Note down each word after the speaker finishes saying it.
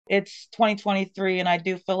it's 2023, and I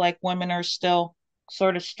do feel like women are still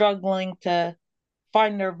sort of struggling to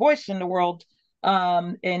find their voice in the world.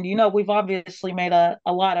 And we've obviously made a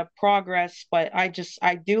lot of progress, but I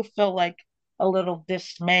do feel like a little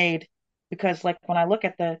dismayed because like when I look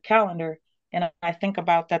at the calendar and I think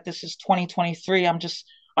about that this is 2023, I'm just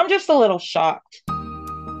a little shocked.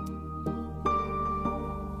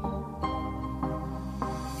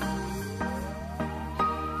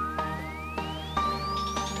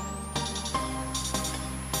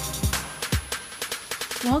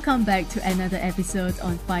 Welcome back to another episode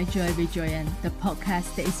on Find Joy with Joyan, the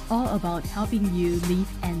podcast that is all about helping you live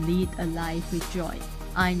and lead a life with joy.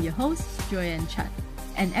 I'm your host, Joyan Chan,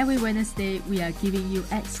 and every Wednesday we are giving you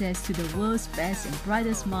access to the world's best and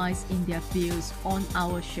brightest minds in their fields on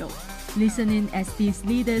our show. Listen in as these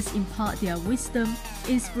leaders impart their wisdom,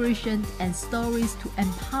 inspiration, and stories to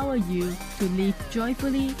empower you to live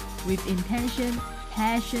joyfully with intention,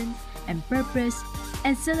 passion, and purpose,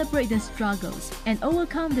 and celebrate the struggles and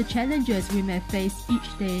overcome the challenges we may face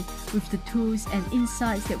each day with the tools and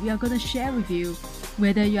insights that we are going to share with you.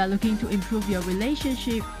 Whether you are looking to improve your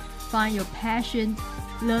relationship, find your passion,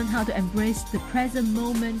 learn how to embrace the present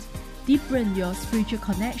moment, deepen your spiritual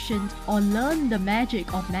connection, or learn the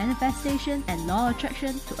magic of manifestation and law of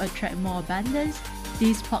attraction to attract more abundance,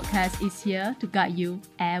 this podcast is here to guide you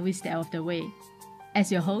every step of the way. As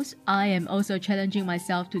your host, I am also challenging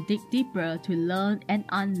myself to dig deeper to learn and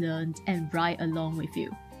unlearn and ride along with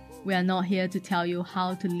you. We are not here to tell you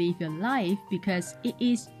how to live your life because it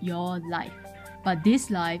is your life. But this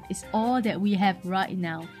life is all that we have right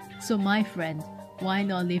now. So my friend, why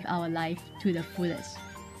not live our life to the fullest?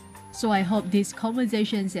 So I hope these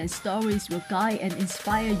conversations and stories will guide and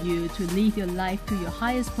inspire you to live your life to your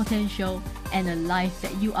highest potential and a life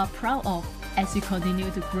that you are proud of as you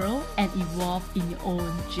continue to grow and evolve in your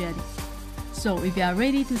own journey. So if you are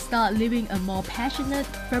ready to start living a more passionate,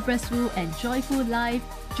 purposeful, and joyful life,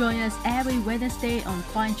 join us every Wednesday on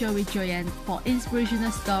Find Joy with Joyan for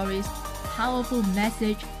inspirational stories, powerful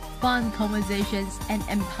message, fun conversations, and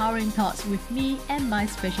empowering thoughts with me and my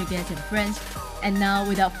special guests and friends. And now,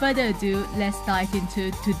 without further ado, let's dive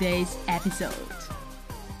into today's episode.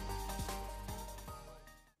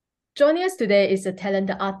 Joining us today is a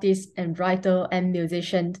talented artist and writer and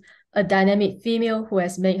musician, a dynamic female who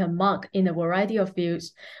has made her mark in a variety of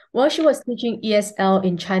fields. While she was teaching ESL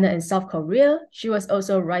in China and South Korea, she was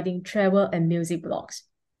also writing travel and music blogs.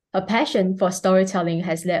 Her passion for storytelling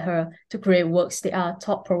has led her to create works that are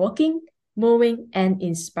thought-provoking, moving, and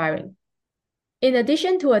inspiring. In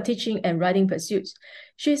addition to her teaching and writing pursuits,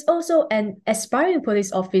 she is also an aspiring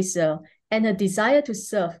police officer, and her desire to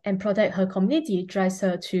serve and protect her community drives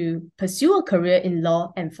her to pursue a career in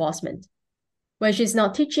law enforcement. When she's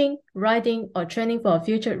not teaching, writing, or training for a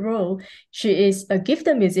future role, she is a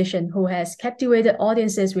gifted musician who has captivated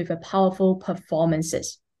audiences with her powerful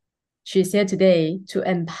performances. She's here today to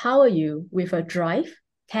empower you with her drive,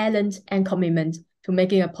 talent, and commitment to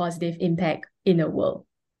making a positive impact in the world.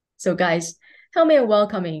 So guys, help me in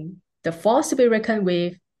welcoming the force to be reckoned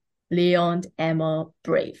with, Lyon Amor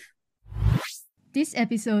Brave. This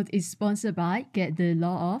episode is sponsored by Get the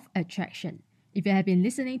Law of Attraction. If you have been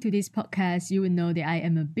listening to this podcast, you will know that I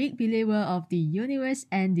am a big believer of the universe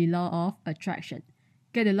and the law of attraction.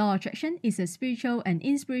 Get the Law of Attraction is a spiritual and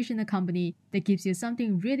inspirational company that gives you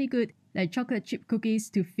something really good like chocolate chip cookies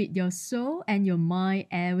to feed your soul and your mind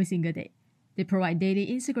every single day. They provide daily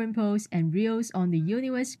Instagram posts and reels on the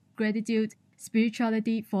universe, gratitude,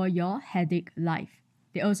 spirituality for your headache life.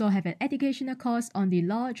 They also have an educational course on the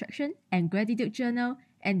Law of Attraction and Gratitude Journal,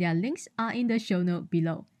 and their links are in the show note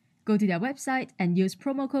below. Go to their website and use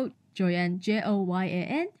promo code Joyan,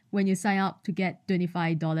 Joyan, when you sign up to get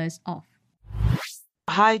 $25 off.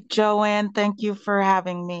 Hi, Joanne. Thank you for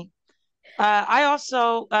having me. I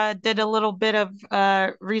also did a little bit of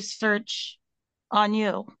research on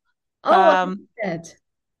you. Oh, Um, that.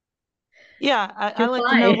 yeah, I To like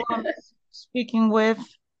to know fly. who I'm speaking with.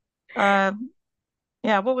 Uh,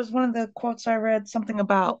 yeah, what was one of the quotes I read? Something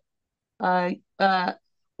about uh, uh,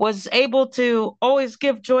 was able to always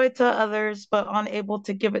give joy to others, but unable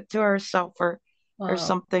to give it to herself, or Wow.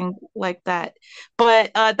 something like that.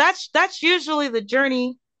 But that's usually the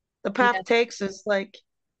journey the path Yeah. takes is like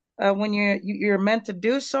when you're meant to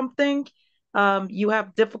do something, you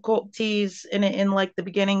have difficulties in like the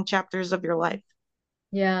beginning chapters of your life.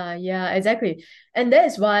 Yeah, exactly. And that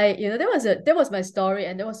is why, that was my story,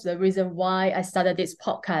 and that was the reason why I started this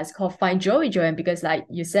podcast called Find Joy with Joanne, because like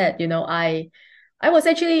you said, I was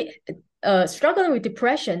actually struggling with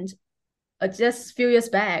depression just a few years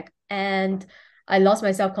back, and I lost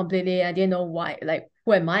myself completely. I didn't know why, like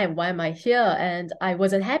who am I and why am I here? And I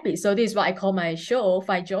wasn't happy. So this is what I call my show,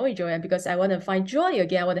 Find Joy, Joyan, because I want to find joy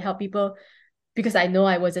again. I want to help people because I know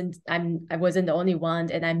I wasn't the only one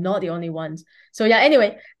and I'm not the only one. So yeah,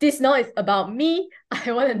 anyway, this now is about me.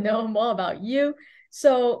 I want to know more about you.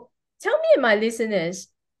 So tell me and my listeners,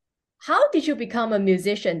 how did you become a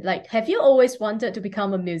musician? Like, have you always wanted to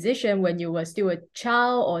become a musician when you were still a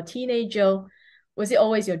child or teenager? Was it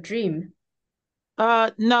always your dream?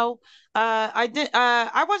 No,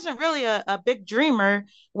 I wasn't really a big dreamer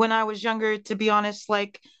when I was younger, to be honest.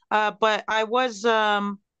 But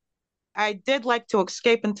I did like to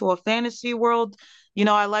escape into a fantasy world.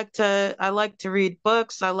 I like to read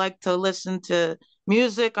books. I like to listen to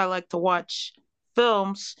music. I like to watch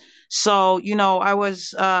films. So,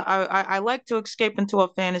 I like to escape into a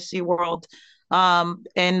fantasy world.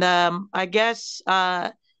 I guess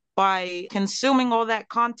by consuming all that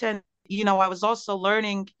content, I was also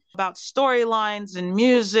learning about storylines and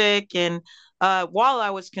music and while I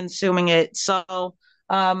was consuming it. So,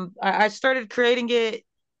 I started creating it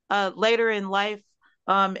later in life.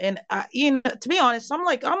 To be honest, I'm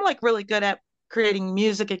like really good at creating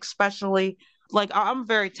music, especially I'm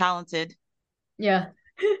very talented. Yeah.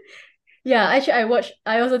 Yeah, actually,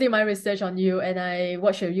 I also did my research on you and I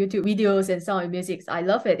watched your YouTube videos and some of your music. I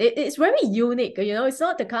love it. It's very unique, it's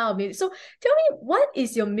not the kind of music. So tell me, what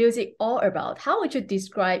is your music all about? How would you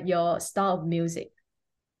describe your style of music?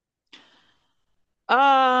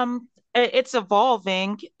 It's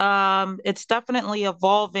evolving. It's definitely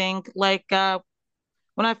evolving. When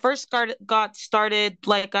I first got started,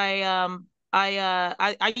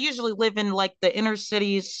 I usually live in like the inner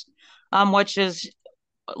cities, which is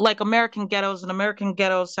like American ghettos, and American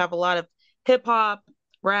ghettos have a lot of hip hop,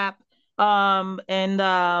 rap, and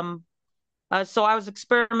so I was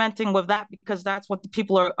experimenting with that because that's what the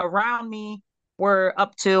people around me were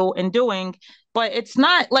up to and doing. But it's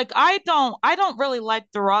not like I don't really like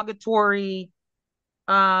derogatory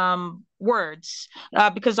words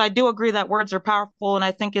because I do agree that words are powerful, and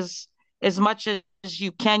I think as much as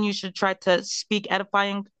you can, you should try to speak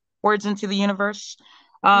edifying words into the universe.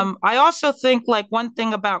 I also think like one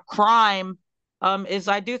thing about crime is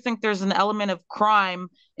I do think there's an element of crime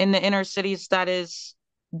in the inner cities that is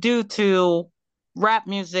due to rap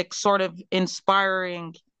music sort of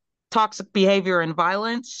inspiring toxic behavior and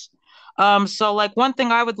violence. So like one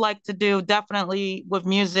thing I would like to do definitely with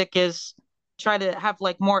music is try to have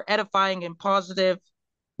like more edifying and positive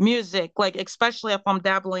music, like especially if I'm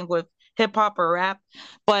dabbling with hip hop or rap.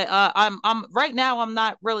 But I'm right now I'm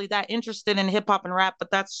not really that interested in hip hop and rap,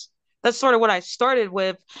 but that's sort of what I started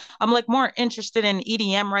with. I'm like more interested in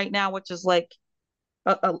EDM right now, which is like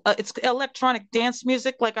it's electronic dance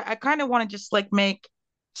music. Like I kind of want to just like make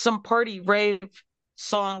some party rave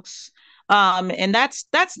songs. And that's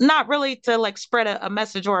not really to like spread a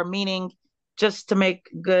message or a meaning, just to make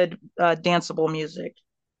good danceable music.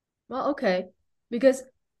 Well, okay. Because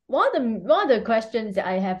one of the questions that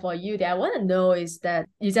I have for you that I want to know is that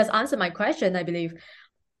you just answered my question, I believe.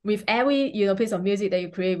 With every, piece of music that you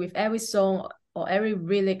create, with every song or every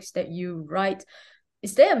lyrics that you write,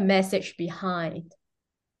 is there a message behind?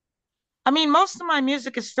 I mean, most of my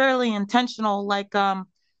music is fairly intentional.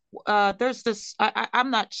 There's this.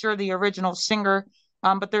 I'm not sure the original singer,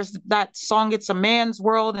 but there's that song. It's a man's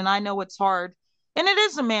world, and I know it's hard, and it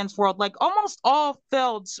is a man's world. Like almost all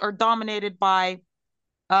fields are dominated by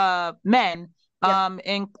men Yeah.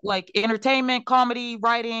 in like entertainment, comedy,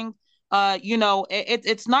 writing.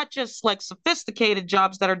 It's not just like sophisticated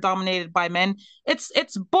jobs that are dominated by men.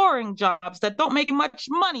 It's boring jobs that don't make much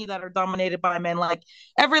money that are dominated by men. Like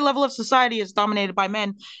every level of society is dominated by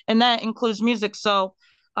men, and that includes music. So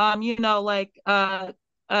it's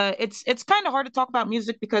kind of hard to talk about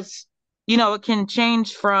music because it can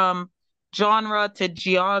change from genre to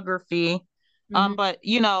geography. Mm-hmm. But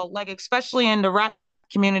like especially in the rap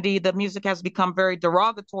community, the music has become very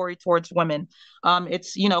derogatory towards women.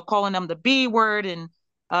 It's calling them the B word and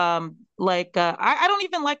I don't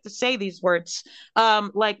even like to say these words.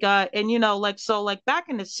 And like so like back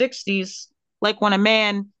in the 60s, like when a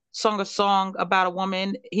man sung a song about a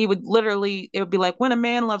woman, he would literally it would be like when a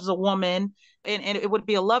man loves a woman, and it would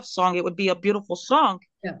be a love song, it would be a beautiful song.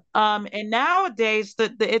 Yeah. And nowadays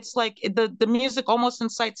it's like the music almost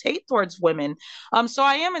incites hate towards women. So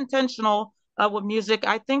I am intentional with music.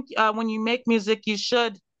 I think when you make music, you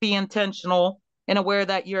should be intentional and aware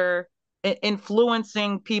that you're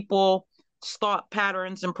influencing people, thought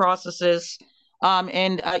patterns, and processes. So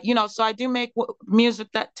I do make music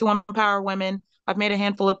that to empower women. I've made a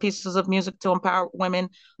handful of pieces of music to empower women.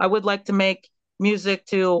 I would like to make music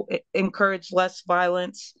to encourage less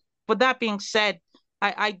violence. But that being said,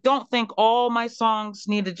 I don't think all my songs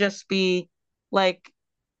need to just be like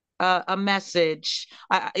a message.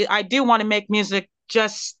 I do want to make music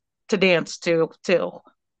just to dance to too.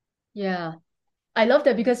 Yeah. I love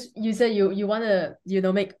that because you said you want to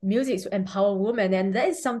make music to empower women, and that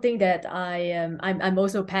is something that I'm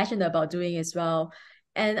also passionate about doing as well.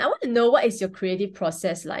 And I want to know, what is your creative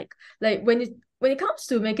process like? Like when it comes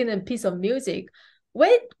to making a piece of music,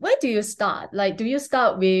 where do you start? Like, do you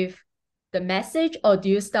start with the message, or do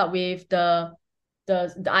you start with the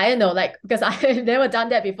I don't know, like, because I've never done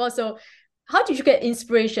that before. So how did you get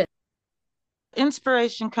inspiration?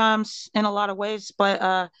 Inspiration comes in a lot of ways, but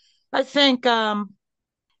I think uh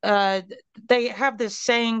they have this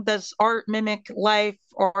saying, does art mimic life,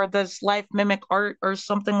 or does life mimic art, or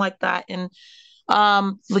something like that. And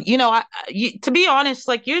to be honest,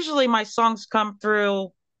 like usually my songs come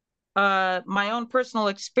through my own personal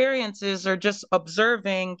experiences, or just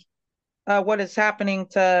observing what is happening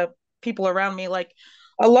to people around me. Like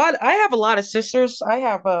I have a lot of sisters. I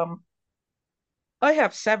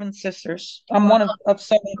have seven sisters. I'm Wow. one of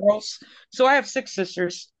seven girls. So I have six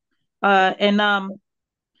sisters. And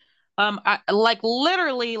I like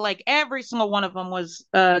literally like every single one of them was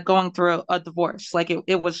going through a divorce. Like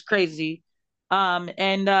it was crazy.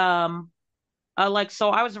 And like, so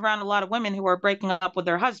I was around a lot of women who were breaking up with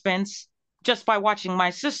their husbands just by watching my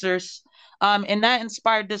sisters. And that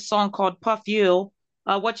inspired this song called Puff You,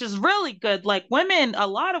 which is really good. Like women, a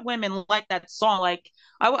lot of women like that song. Like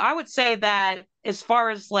I would say that as far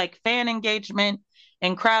as like fan engagement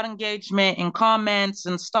and crowd engagement and comments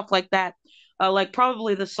and stuff like that, like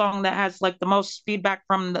probably the song that has like the most feedback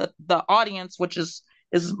from the audience, which is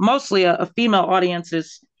mostly a female audience,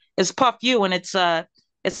 is Puff You. And it's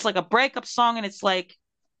like a breakup song, and it's like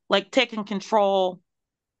taking control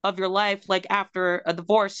of your life like after a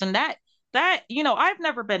divorce. And that I've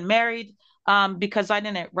never been married because I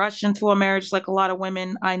didn't rush into a marriage like a lot of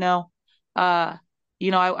women I know. uh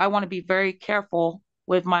I want to be very careful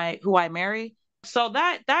with my who I marry. So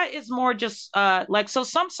that is more just like, so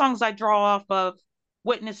some songs I draw off of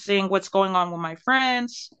witnessing what's going on with my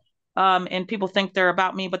friends. And people think they're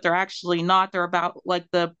about me, but they're actually not. They're about like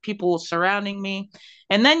the people surrounding me.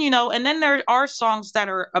 And then there are songs that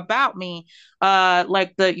are about me,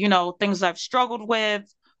 like the things I've struggled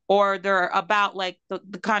with, or they're about like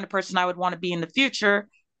the kind of person I would want to be in the future.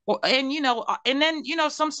 And then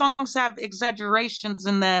some songs have exaggerations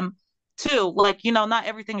in them too. Like, not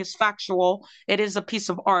everything is factual. It is a piece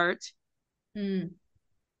of art. Mm,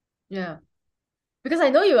 yeah. Because I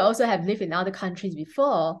know you also have lived in other countries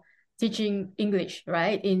before, teaching English,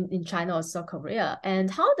 right? In China or South Korea.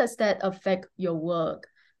 And how does that affect your work,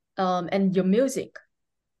 and your music?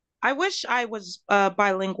 I wish I was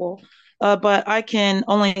bilingual, but I can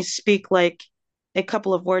only speak like a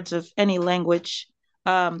couple of words of any language.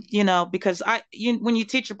 Because when you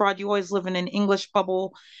teach abroad, you always live in an English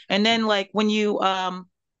bubble, and then like when you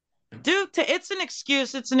it's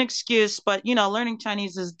an excuse, but learning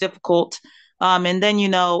Chinese is difficult. And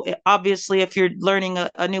then obviously if you're learning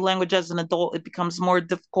a new language as an adult, it becomes more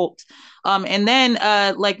difficult. And then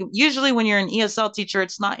like usually when you're an ESL teacher,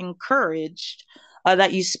 it's not encouraged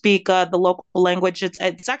that you speak the local language.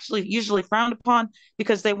 It's actually usually frowned upon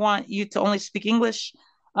because they want you to only speak English.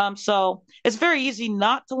 So it's very easy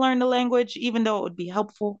not to learn the language, even though it would be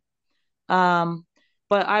helpful. Um,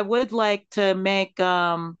 but I would like to make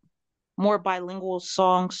more bilingual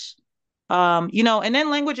songs. And then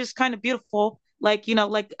language is kind of beautiful. Like,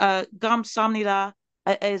 like gam samnida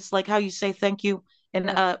is like how you say thank you. And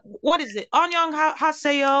Yeah. what is it? Anyang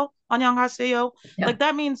haseyo, anyang haseyo. Yeah. Like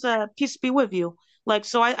that means peace be with you. Like,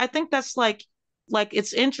 so I think that's like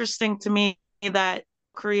it's interesting to me that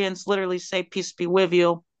Koreans literally say peace be with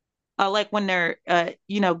you. Like when they're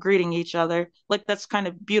greeting each other. Like that's kind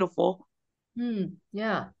of beautiful.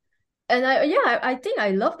 Yeah. And I think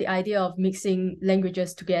I love the idea of mixing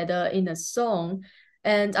languages together in a song.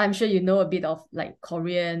 And I'm sure you know a bit of like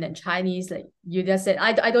Korean and Chinese. Like you just said,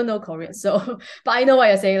 I don't know Korean, so but I know what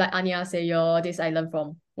you're saying, like 안녕하세요. This I learned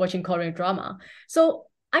from watching Korean drama. So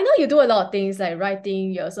I know you do a lot of things like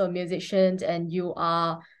writing. You're also a musician, and you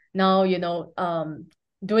are now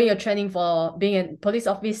doing your training for being a police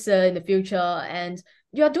officer in the future, and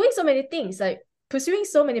you are doing so many things, like pursuing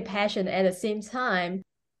so many passion at the same time.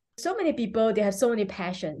 So many people, they have so many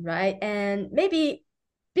passion, right? And maybe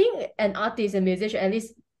being an artist and musician, at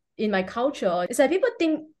least in my culture, it's like people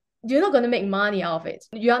think you're not going to make money out of it,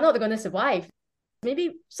 you are not going to survive.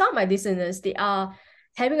 Maybe some of my listeners, they are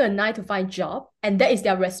having a 9 to 5 job, and that is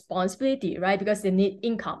their responsibility, right? Because they need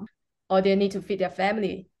income, or they need to feed their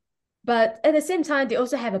family. But at the same time, they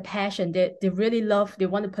also have a passion that they really love, they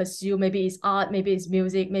want to pursue. Maybe it's art, maybe it's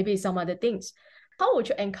music, maybe it's some other things. How would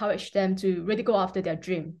you encourage them to really go after their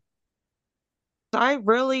dream? I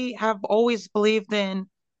really have always believed in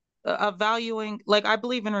valuing, like, I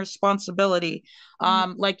believe in responsibility.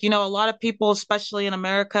 Mm, Like, a lot of people, especially in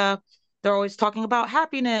America, they're always talking about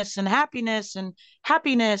happiness and happiness and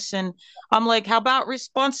happiness. And I'm like, how about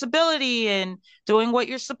responsibility and doing what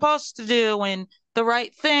you're supposed to do and the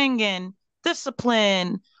right thing and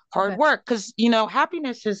discipline, hard okay. work? Because,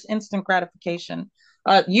 happiness is instant gratification.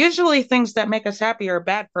 Usually things that make us happy are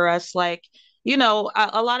bad for us. Like, a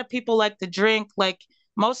lot of people like to drink, like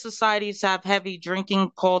most societies have heavy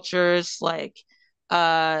drinking cultures, like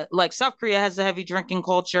South Korea has a heavy drinking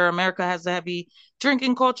culture, America has a heavy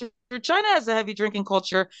drinking culture, China has a heavy drinking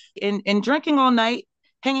culture. In drinking all night,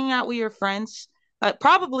 hanging out with your friends,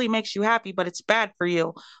 probably makes you happy, but it's bad for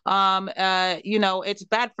you. It's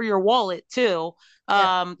bad for your wallet too.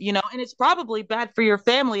 Yeah. And it's probably bad for your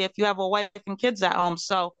family if you have a wife and kids at home.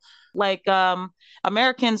 So like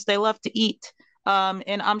Americans, they love to eat.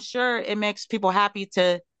 And I'm sure it makes people happy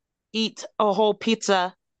to eat a whole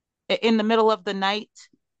pizza in the middle of the night.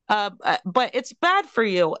 But it's bad for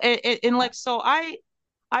you. And like, so I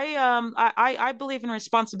believe in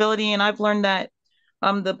responsibility, and I've learned that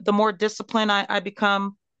the more disciplined I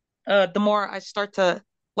become, the more I start to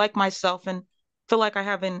like myself and feel like I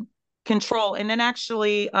have in control. And then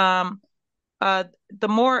actually, uh, the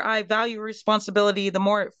more I value responsibility, the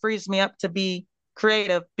more it frees me up to be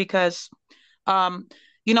creative because um,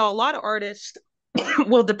 a lot of artists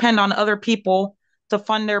will depend on other people to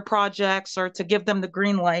fund their projects or to give them the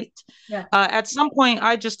green light. Yeah. At some point,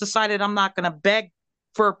 I just decided I'm not going to beg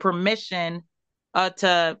for permission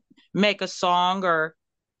to make a song,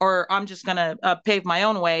 or I'm just going to pave my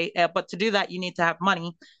own way. But to do that, you need to have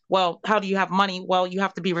money. Well, how do you have money? Well, you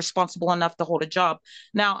have to be responsible enough to hold a job.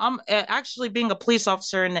 Now, I'm actually being a police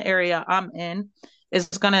officer in the area I'm in is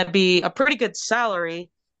going to be a pretty good salary.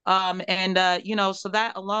 And so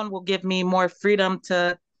that alone will give me more freedom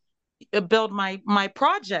to build my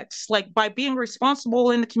projects. Like by being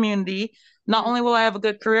responsible in the community, not Mm, only will I have a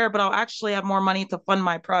good career, but I'll actually have more money to fund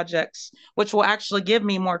my projects, which will actually give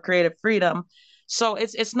me more creative freedom. So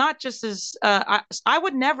it's not just as I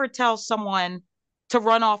would never tell someone to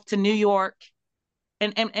run off to New York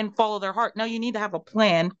and follow their heart. No, you need to have a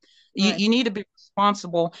plan. you, right. you need to be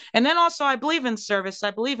responsible. And then also I believe in service.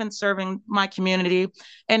 I believe in serving my community.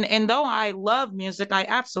 And though I love music, I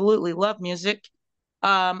absolutely love music.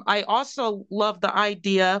 I also love the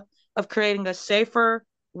idea of creating a safer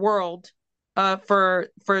world for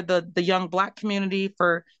the young Black community,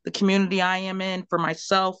 for the community I am in, for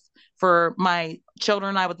myself, for my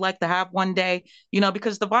children I would like to have one day,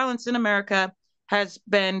 because the violence in America has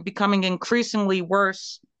been becoming increasingly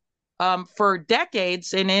worse for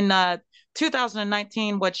decades. And in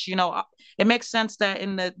 2019, which, it makes sense that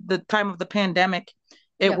in the time of the pandemic,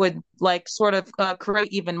 it Yeah. would like sort of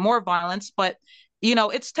create even more violence. But,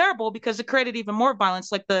 it's terrible because it created even more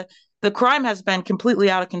violence. Like the crime has been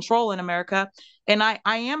completely out of control in America. And I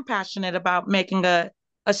am passionate about making a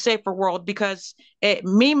safer world because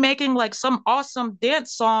me making like some awesome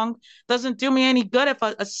dance song doesn't do me any good if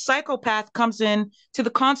a psychopath comes in to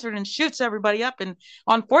the concert and shoots everybody up. And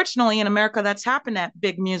unfortunately, in America, that's happened at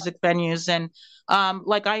big music venues. And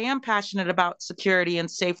like I am passionate about security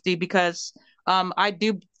and safety because I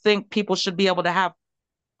do think people should be able to have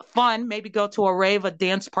fun, maybe go to a rave, a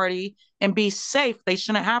dance party, and be safe. They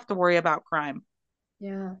shouldn't have to worry about crime.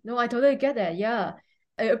 Yeah, no, I totally get that. Yeah.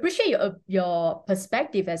 I appreciate your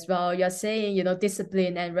perspective as well. You're saying,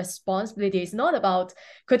 discipline and responsibility is not about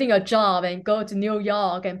quitting a job and go to New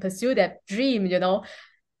York and pursue that dream,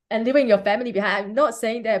 and leaving your family behind. I'm not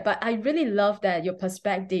saying that, but I really love that your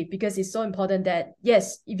perspective because it's so important that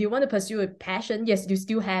yes, if you want to pursue a passion, yes, you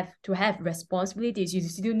still have to have responsibilities. You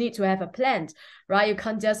still need to have a plan, right? You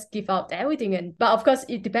can't just give out everything. But of course,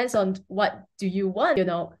 it depends on what do you want.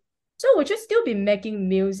 So would you still be making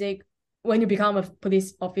music when you become a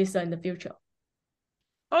police officer in the future?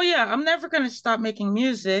 Oh yeah, I'm never going to stop making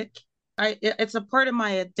music. It's a part of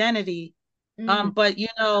my identity. Mm, But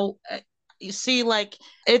you see, like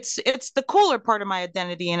it's the cooler part of my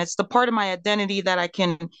identity, and it's the part of my identity that I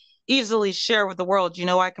can easily share with the world.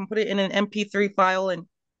 I can put it in an MP3 file, and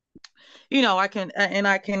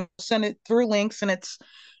I can send it through links, and it's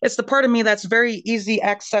the part of me that's very easy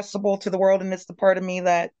accessible to the world, and it's the part of me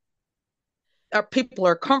that people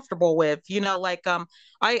are comfortable with. Like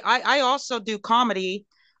I also do comedy.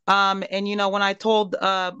 And when I told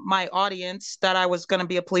my audience that I was going to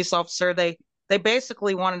be a police officer, they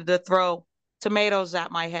basically wanted to throw tomatoes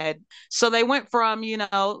at my head. So they went from,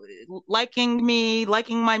 liking me,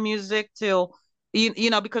 liking my music to,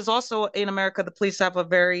 because also in America, the police have a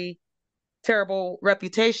very terrible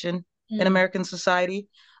reputation in Mm. American society.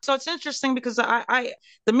 So it's interesting because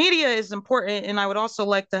the media is important, and I would also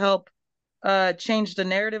like to help change the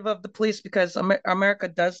narrative of the police because America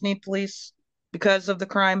does need police because of the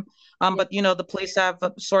crime. Yeah. But the police have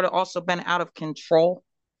sort of also been out of control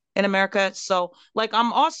in America. So like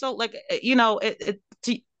I'm also like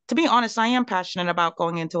to be honest, I am passionate about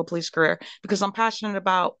going into a police career because I'm passionate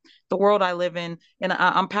about the world I live in, and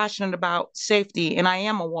I'm passionate about safety, and I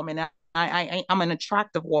am a woman. I'm an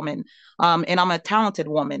attractive woman, and I'm a talented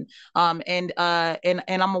woman, and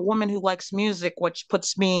I'm a woman who likes music, which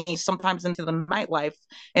puts me sometimes into the nightlife,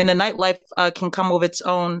 and the nightlife can come with its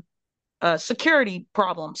own security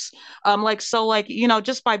problems.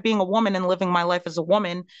 Just by being a woman and living my life as a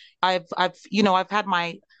woman, I've had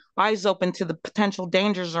my eyes open to the potential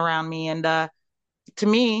dangers around me, and to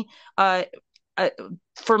me, uh, uh,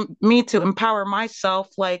 for me to empower myself,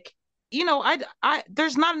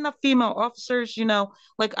 there's not enough female officers, I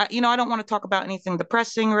don't want to talk about anything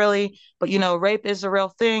depressing really, but rape is a real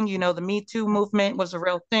thing. The Me Too movement was a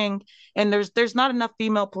real thing, and there's not enough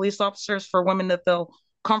female police officers for women to feel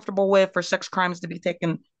comfortable with, for sex crimes to be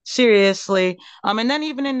taken seriously. And then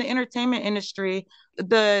even in the entertainment industry,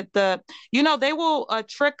 they will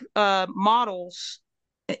trick models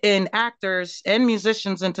and actors and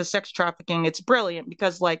musicians into sex trafficking. It's brilliant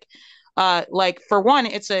because for one,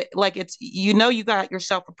 it's you got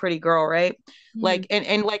yourself a pretty girl, right? Mm.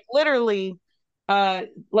 And like literally,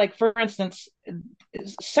 for instance,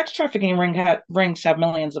 sex trafficking rings have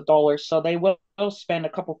millions of dollars, so they will spend a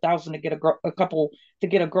couple thousand to get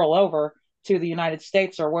a girl over to the United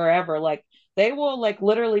States or wherever. Like they will like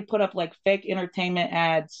literally put up like fake entertainment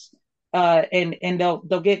ads, and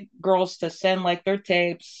they'll get girls to send like their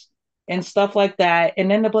tapes and stuff like that,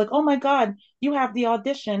 and then they'll be like, oh my god, you have the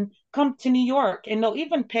audition, come to New York, and they'll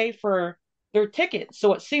even pay for their ticket,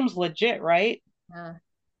 so it seems legit, right? Yeah.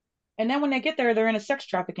 And then when they get there, they're in a sex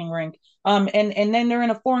trafficking ring. And then they're in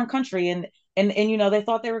a foreign country, and they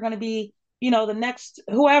thought they were going to be, the next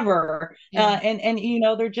whoever, Yeah.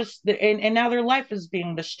 they're just, and now their life is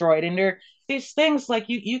being destroyed, and they're these things like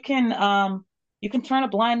you can turn a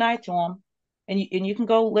blind eye to them, and you can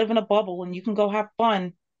go live in a bubble, and you can go have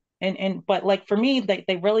fun, but like for me,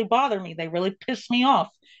 they really bother me, they really piss me off,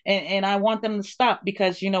 and I want them to stop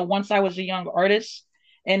because once I was a young artist,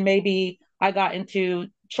 and maybe I got into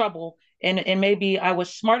trouble, and maybe I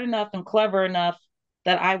was smart enough and clever enough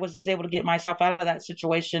that I was able to get myself out of that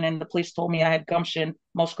situation, and the police told me I had gumption,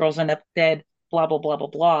 most girls end up dead, blah blah blah blah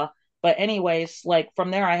blah. But anyways, like from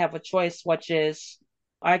there I have a choice, which is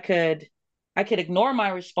I could I could ignore my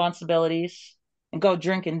responsibilities and go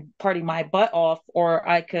drink and party my butt off, or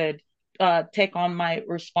I could take on my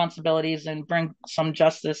responsibilities and bring some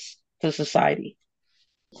justice to society.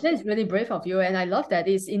 That is really brave of you, and I love that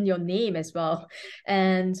it's in your name as well.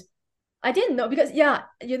 And I didn't know because yeah,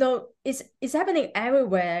 it's happening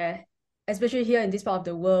everywhere, especially here in this part of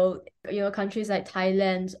the world. Countries like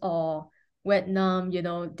Thailand or Vietnam,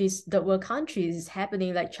 these the world countries is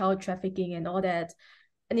happening like child trafficking and all that.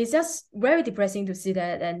 And it's just very depressing to see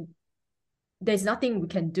that. And there's nothing we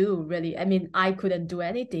can do really. I mean, I couldn't do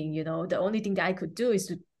anything, The only thing that I could do is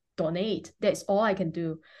to donate. That's all I can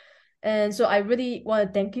do. And so I really want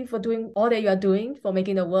to thank you for doing all that you are doing for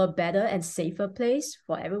making the world a better and safer place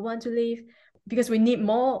for everyone to live. Because we need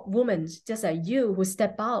more women just like you who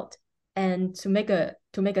step out and to make a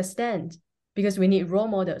stand. Because we need role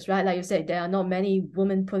models, right? Like you said, there are not many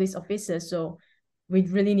women police officers, so we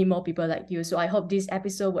really need more people like you. So I hope this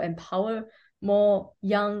episode will empower more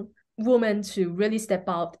young women to really step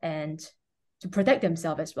out and to protect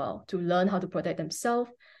themselves as well, to learn how to protect themselves.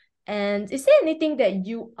 And is there anything that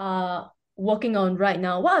you are working on right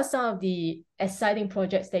now? What are some of the exciting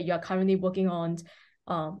projects that you are currently working on?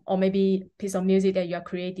 Or maybe piece of music that you are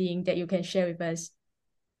creating that you can share with us?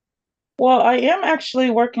 Well, I am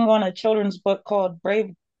actually working on a children's book called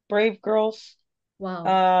Brave Girls.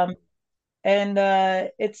 Wow. Um, and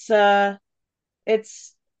it's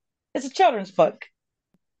it's a children's book.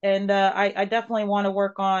 And I definitely want to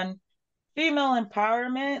work on female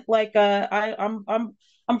empowerment. Like I am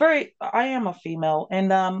a female,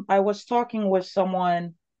 and I was talking with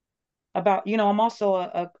someone about, I'm also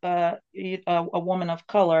a woman of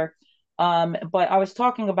color. But I was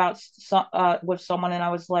talking about with someone, and I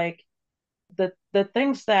was like, the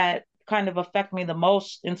things that kind of affect me the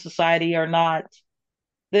most in society are not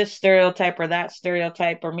this stereotype or that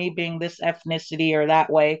stereotype, or me being this ethnicity or that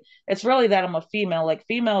way. It's really that I'm a female. Like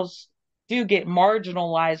females do get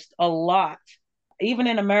marginalized a lot, even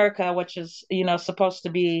in America, which is, supposed to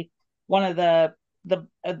be one of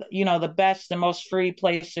the best and most free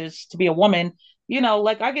places to be a woman.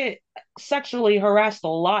 Like I get sexually harassed a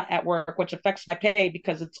lot at work, which affects my pay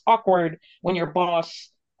because it's awkward when your boss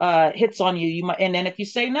hits on you. You might, and then if you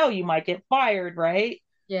say no, you might get fired, right?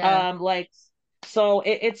 Yeah. Like so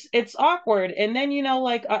it's awkward. And then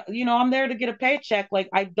like I'm there to get a paycheck. Like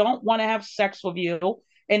I don't want to have sex with you.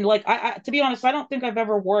 And like I to be honest, I don't think I've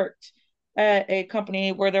ever worked at a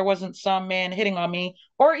company where there wasn't some man hitting on me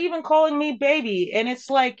or even calling me baby. And it's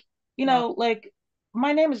like, Wow. like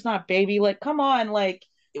my name is not baby. Like, come on, like.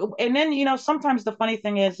 And then sometimes the funny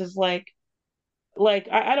thing is like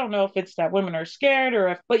I don't know if it's that women are scared or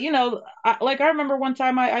if, but I remember one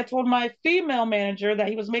time I told my female manager that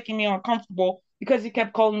he was making me uncomfortable because he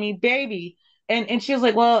kept calling me baby. And she was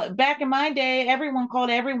like, well, back in my day, everyone called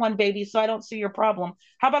everyone baby, so I don't see your problem.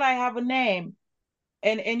 How about I have a name?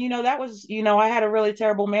 And that was, I had a really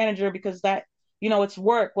terrible manager because that, it's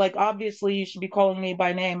work. Like obviously you should be calling me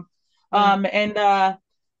by name. Yeah. And I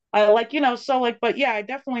like, so like, but yeah, I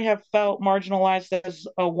definitely have felt marginalized as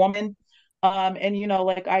a woman. And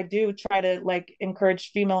like I do try to like encourage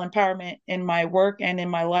female empowerment in my work and in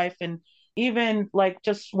my life. And even like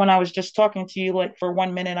just when I was just talking to you, like for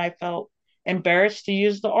 1 minute, I felt embarrassed to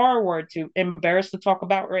use the R word, to embarrassed to talk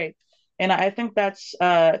about rape. And I think that's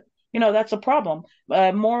a problem.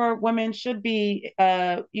 More women should be,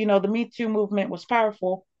 the Me Too movement was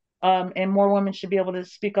powerful. And more women should be able to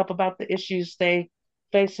speak up about the issues they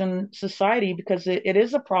face in society because it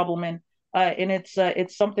is a problem. And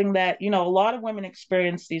it's something that a lot of women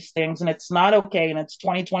experience these things and it's not okay, and it's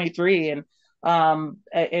 2023. And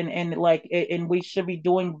like and we should be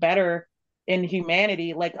doing better in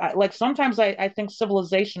humanity. Like sometimes I think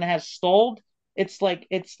civilization has stalled. It's like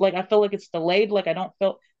I feel like it's delayed. Like I don't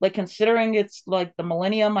feel like, considering it's like the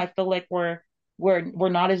millennium, I feel like we're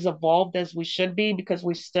not as evolved as we should be because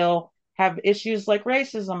we still have issues like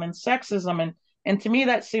racism and sexism. And to me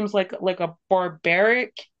that seems like a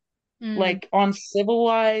barbaric, Mm, like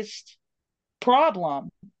uncivilized problem,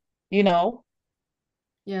 you know?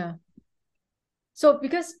 yeah. So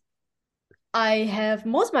because I have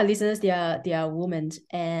most of my listeners, they are women,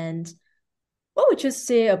 and what would you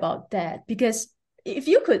say about that? Because if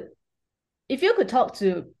you could if you could talk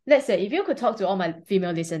to, let's say, if you could talk to all my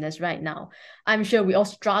female listeners right now, I'm sure we all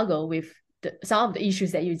struggle with some of the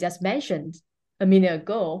issues that you just mentioned a minute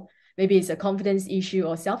ago. Maybe it's a confidence issue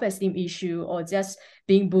or self-esteem issue or just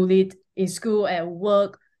being bullied in school, at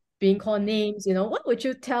work, being called names. What would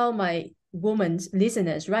you tell my women's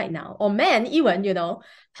listeners right now, or men even,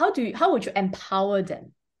 how would you empower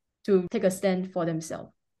them to take a stand for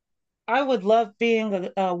themselves? I would love being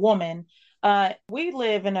a woman. We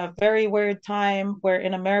live in a very weird time where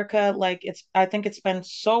in America, like I think it's been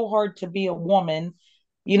so hard to be a woman.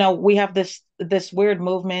 We have this weird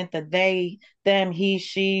movement that they, them, he,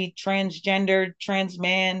 she, transgender, trans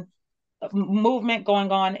man movement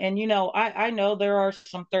going on. And I know there are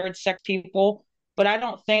some third sex people, but I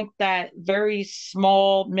don't think that very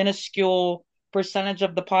small, minuscule percentage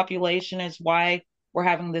of the population is why we're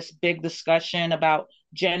having this big discussion about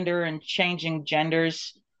gender and changing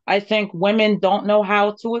genders. I think women don't know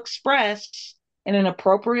how to express in an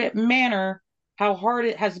appropriate manner how hard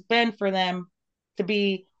it has been for them to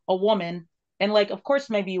be a woman. And like, of course,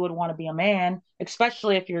 maybe you would want to be a man,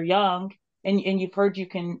 especially if you're young and you've heard you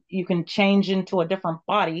can change into a different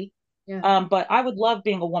body. Yeah, But I would love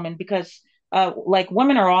being a woman because like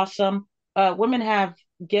women are awesome. Women have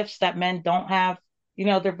gifts that men don't have.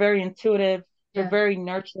 They're very intuitive, they're yeah, very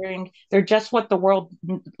nurturing, they're just what the world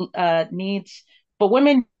needs. But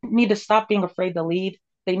women need to stop being afraid to lead.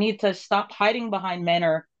 They need to stop hiding behind men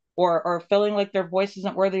or feeling like their voice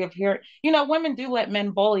isn't worthy of hearing. Women do let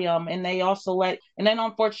men bully them, and they also and then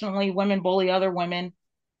unfortunately women bully other women.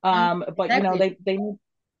 mm, But exactly.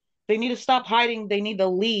 they need to stop hiding. They need to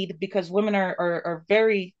lead because women are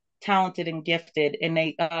very talented and gifted, and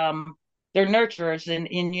they're nurturers. And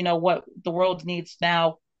what the world needs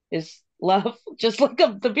now is love, just like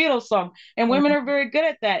the Beatles song. And Yeah, women are very good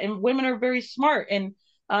at that, and women are very smart, and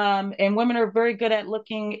women are very good at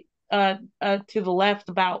looking to the left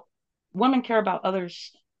about. Women care about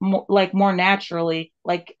others more naturally,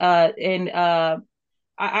 and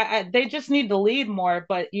they just need to lead more,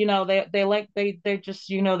 but they just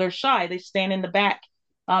they're shy. They stand in the back,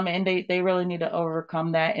 and they really need to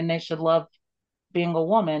overcome that, and they should love being a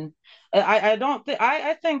woman. I don't think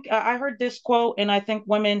I think I heard this quote, and I think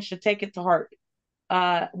women should take it to heart.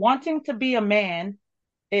 Wanting to be a man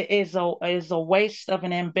is a waste of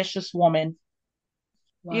an ambitious woman.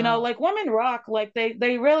 Wow. Like women rock, like they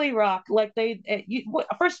really rock. Like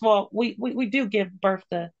first of all, we do give birth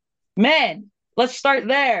to men. Let's start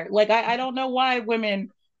there. Like I don't know why women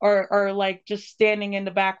are like just standing in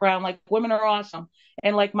the background. Like women are awesome.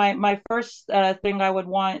 And like my first thing I would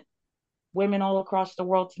want women all across the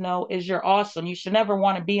world to know is you're awesome. You should never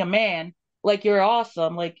want to be a man. Like you're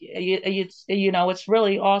awesome. Like it's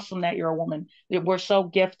really awesome that you're a woman. We're so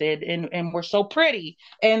gifted and we're so pretty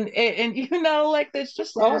and like it's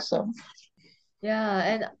just Yeah. awesome. Yeah,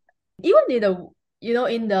 and even in the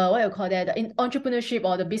in the what you call that in entrepreneurship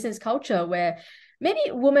or the business culture where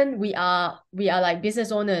many women we are like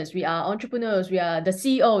business owners, we are entrepreneurs, we are the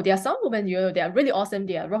CEO. There are some women they are really awesome.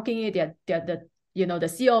 They are rocking it. They're the the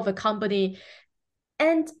CEO of a company.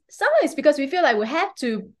 And sometimes it's because we feel like we have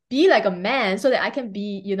to be like a man so that I can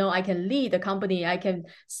be, I can lead the company, I can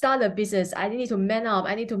start a business. I need to man up,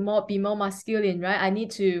 I need to be more masculine, right? I need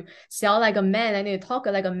to sell like a man, I need to talk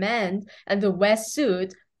like a man and to wear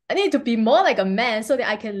suit. I need to be more like a man so that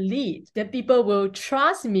I can lead, that people will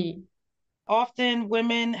trust me. Often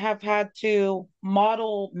women have had to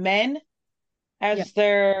model men Yeah. as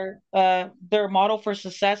their model for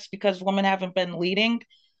success because women haven't been leading.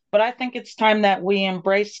 But I think it's time that we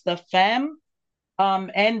embrace the femme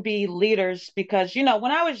and be leaders because when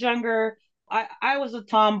I was younger, I was a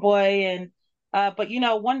tomboy and but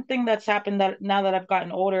one thing that's happened that now that I've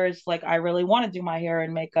gotten older is like I really want to do my hair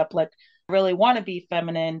and makeup, like I really want to be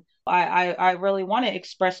feminine. I really want to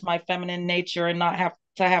express my feminine nature and not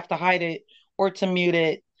have to hide it or to mute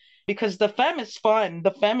it because the femme is fun.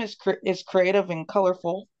 The femme is creative and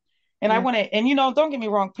colorful. And I Yeah. want to, and don't get me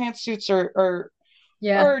wrong, pantsuits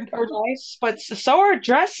Yeah. are nice, but so are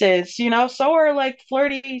dresses, so are like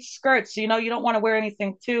flirty skirts. You don't want to wear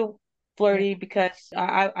anything too Yeah. flirty because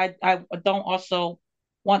I don't also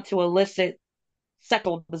want to elicit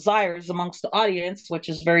sexual desires amongst the audience, which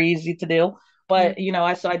is very easy to do. Mm. But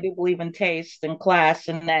I do believe in taste and class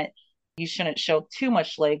and that you shouldn't show too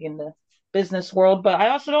much leg in the business world. But I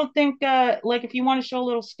also don't think like if you want to show a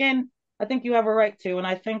little skin, I think you have a right to. And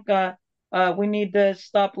I think we need to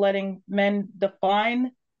stop letting men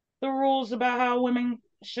define the rules about how women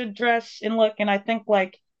should dress and look. And I think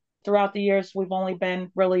like throughout the years, we've only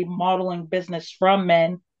been really modeling business from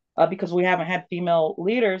men because we haven't had female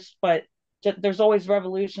leaders. But there's always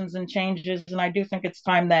revolutions and changes, and I do think it's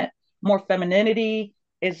time that more femininity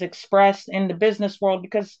is expressed in the business world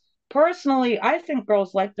because personally, I think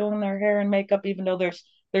girls like doing their hair and makeup, even though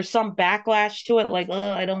there's some backlash to it, like, oh,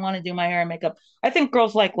 I don't want to do my hair and makeup. I think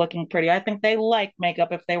girls like looking pretty. I think they like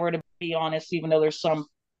makeup if they were to be honest, even though there's some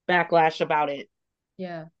backlash about it.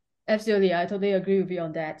 Yeah, absolutely. I totally agree with you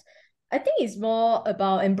on that. I think it's more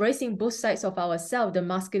about embracing both sides of ourselves, the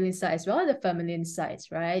masculine side as well as the feminine sides,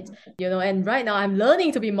 right? And right now I'm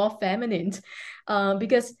learning to be more feminine,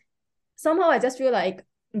 because somehow I just feel like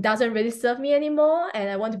it doesn't really serve me anymore, and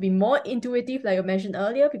I want to be more intuitive, like you mentioned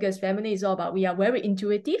earlier, because feminine is all about we are very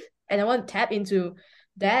intuitive, and I want to tap into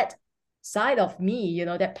that side of me,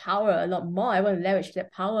 that power a lot more. I want to leverage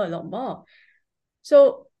that power a lot more.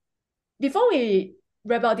 So before we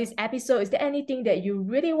wrap up this episode, is there anything that you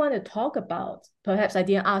really want to talk about? Perhaps I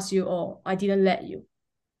didn't ask you or I didn't let you.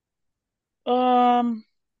 Um,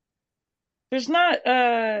 there's not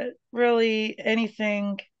really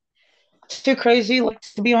anything too crazy. Like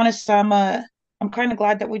to be honest, I'm kind of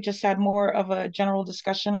glad that we just had more of a general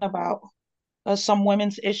discussion about some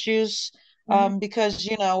women's issues Mhm. because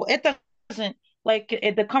it doesn't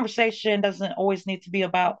the conversation doesn't always need to be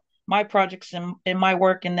about my projects and my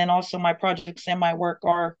work, and then also my projects and my work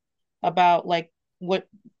are about like what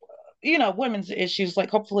women's issues, like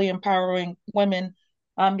hopefully empowering women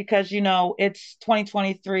because it's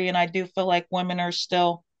 2023 and I do feel like women are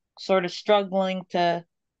still sort of struggling to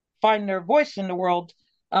find their voice in the world.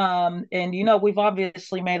 And we've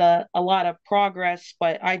obviously made a lot of progress,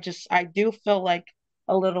 but I do feel like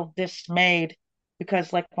a little dismayed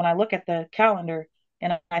because like when I look at the calendar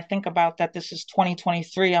and I think about that this is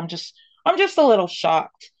 2023, I'm just a little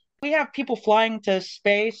shocked. We have people flying to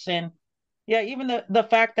space and yeah, even the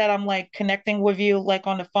fact that I'm like connecting with you like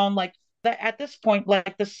on the phone, like that at this point,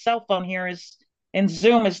 like the cell phone here is and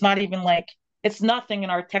Zoom is not even like it's nothing in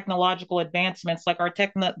our technological advancements. Like our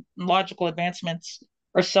technological advancements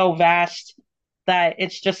are so vast that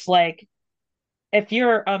it's just like if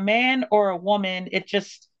you're a man or a woman, it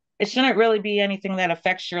shouldn't really be anything that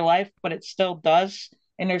affects your life, but it still does.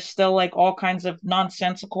 And there's still like all kinds of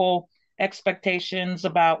nonsensical expectations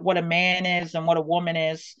about what a man is and what a woman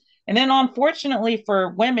is. And then unfortunately for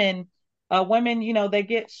women, women, they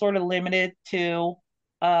get sort of limited to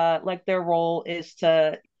like their role is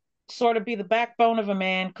to sort of be the backbone of a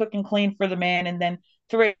man, cook and clean for the man, and then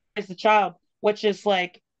to raise the child, which is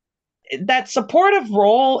like that supportive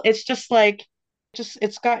role. It's just like just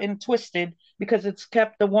it's gotten twisted because it's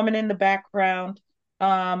kept the woman in the background.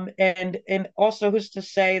 And also who's to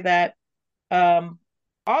say that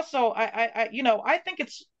also I think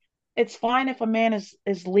it's fine if a man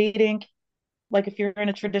is leading, like if you're in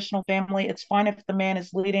a traditional family, it's fine if the man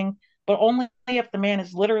is leading, but only if the man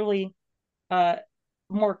is literally uh,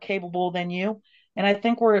 more capable than you. And I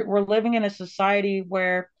think we're living in a society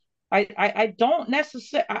where I don't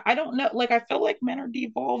necessarily I don't know, like I feel like men are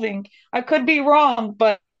devolving. I could be wrong,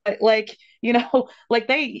 but like like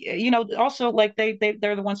they also like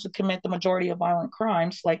they're the ones who commit the majority of violent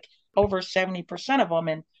crimes, like over 70% of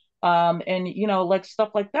them, and like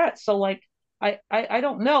stuff like that. So like I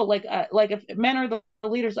don't know, like if men are the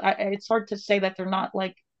leaders, it's hard to say that they're not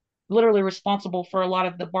like literally responsible for a lot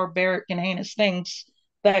of the barbaric and heinous things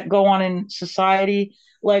that go on in society.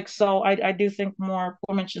 Like, so I do think more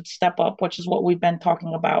women should step up, which is what we've been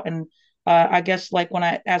talking about. And I guess like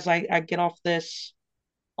as I get off this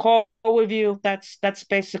call with you, that's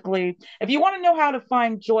basically, if you want to know how to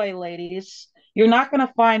find joy, ladies, you're not going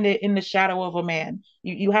to find it in the shadow of a man.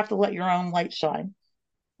 You have to let your own light shine.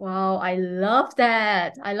 Wow, I love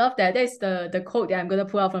that. I love that. That's the quote that I'm gonna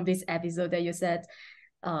pull out from this episode that you said.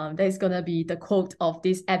 That is gonna be the quote of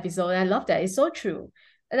this episode. And I love that. It's so true.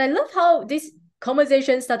 And I love how this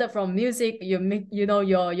conversation started from music, your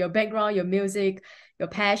background, your music, your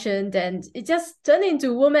passion, and it just turned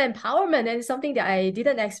into woman empowerment, and it's something that I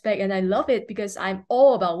didn't expect. And I love it because I'm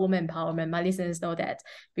all about woman empowerment. My listeners know that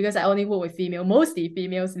because I only work with mostly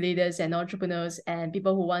females leaders and entrepreneurs and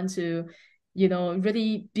people who want to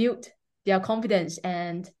really build their confidence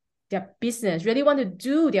and their business, really want to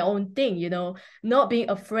do their own thing, not being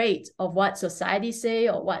afraid of what society say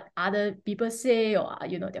or what other people say or,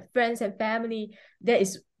 their friends and family. That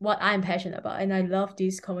is what I'm passionate about. And I love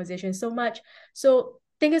this conversation so much. So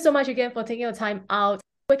thank you so much again for taking your time out.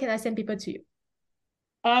 Where can I send people to you?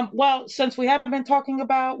 Well, since we have been talking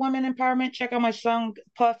about women empowerment, check out my song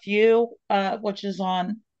Puff You, which is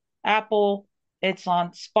on Apple, it's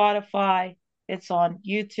on Spotify, it's on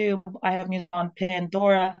YouTube. I have music on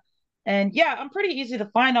Pandora. And yeah, I'm pretty easy to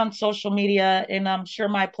find on social media, and I'm sure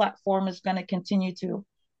my platform is going to continue to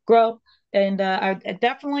grow. And I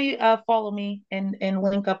definitely follow me and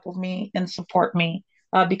link up with me and support me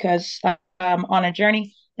because I'm on a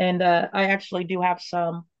journey, and I actually do have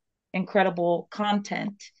some incredible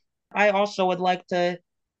content. I also would like to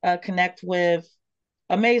connect with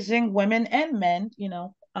amazing women and men,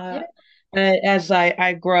 Yeah. as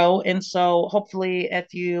I grow. And so hopefully,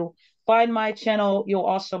 if you find my channel, you'll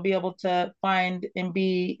also be able to find and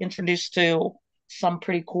be introduced to some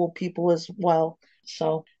pretty cool people as well.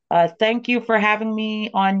 So thank you for having me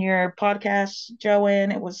on your podcast,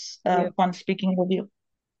 Joanne. It was Yeah. fun speaking with you.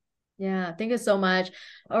 Yeah, thank you so much.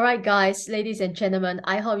 All right, guys, ladies and gentlemen,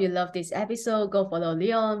 I hope you love this episode. Go follow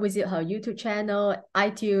Leon, visit her YouTube channel,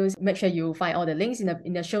 iTunes. Make sure you find all the links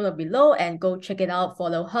in the show note below and go check it out.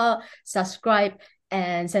 Follow her, subscribe,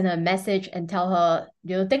 and send her a message and tell her,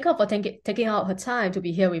 thank her for taking out her time to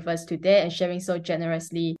be here with us today and sharing so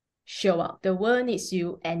generously. Show up. The world needs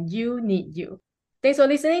you and you need you. Thanks for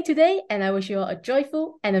listening today, and I wish you all a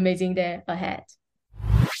joyful and amazing day ahead.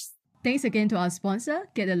 Thanks again to our sponsor,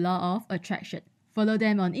 Get the Law of Attraction. Follow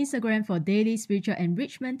them on Instagram for daily spiritual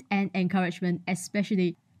enrichment and encouragement,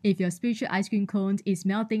 especially if your spiritual ice cream cone is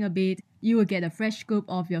melting a bit, you will get a fresh scoop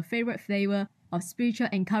of your favorite flavor of spiritual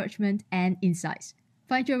encouragement and insights.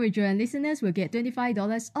 Find Joy with Joyan listeners will get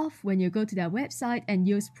 $25 off when you go to their website and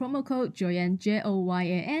use promo code Joyan,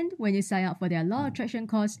 Joyan, when you sign up for their Law of Attraction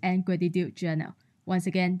course and gratitude journal. Once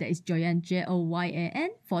again, that is Joyan, Joyan,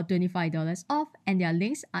 for $25 off, and their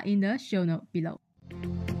links are in the show note below.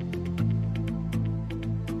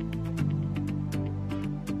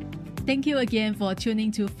 Thank you again for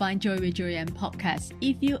tuning to Find Joy with Joyan podcast.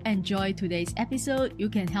 If you enjoyed today's episode, you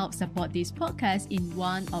can help support this podcast in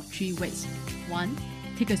one of three ways. 1.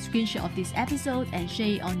 Take a screenshot of this episode and share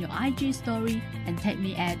it on your IG story and tag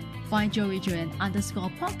me at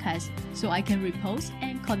findjoyjoyan_podcast so I can repost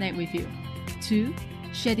and connect with you. 2.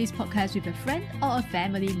 Share this podcast with a friend or a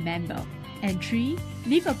family member. And 3.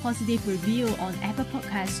 Leave a positive review on Apple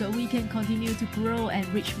Podcasts so we can continue to grow and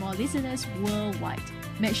reach more listeners worldwide.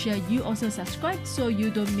 Make sure you also subscribe so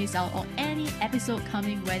you don't miss out on any episode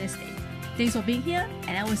coming Wednesday. Thanks for being here,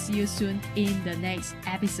 and I will see you soon in the next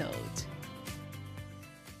episode.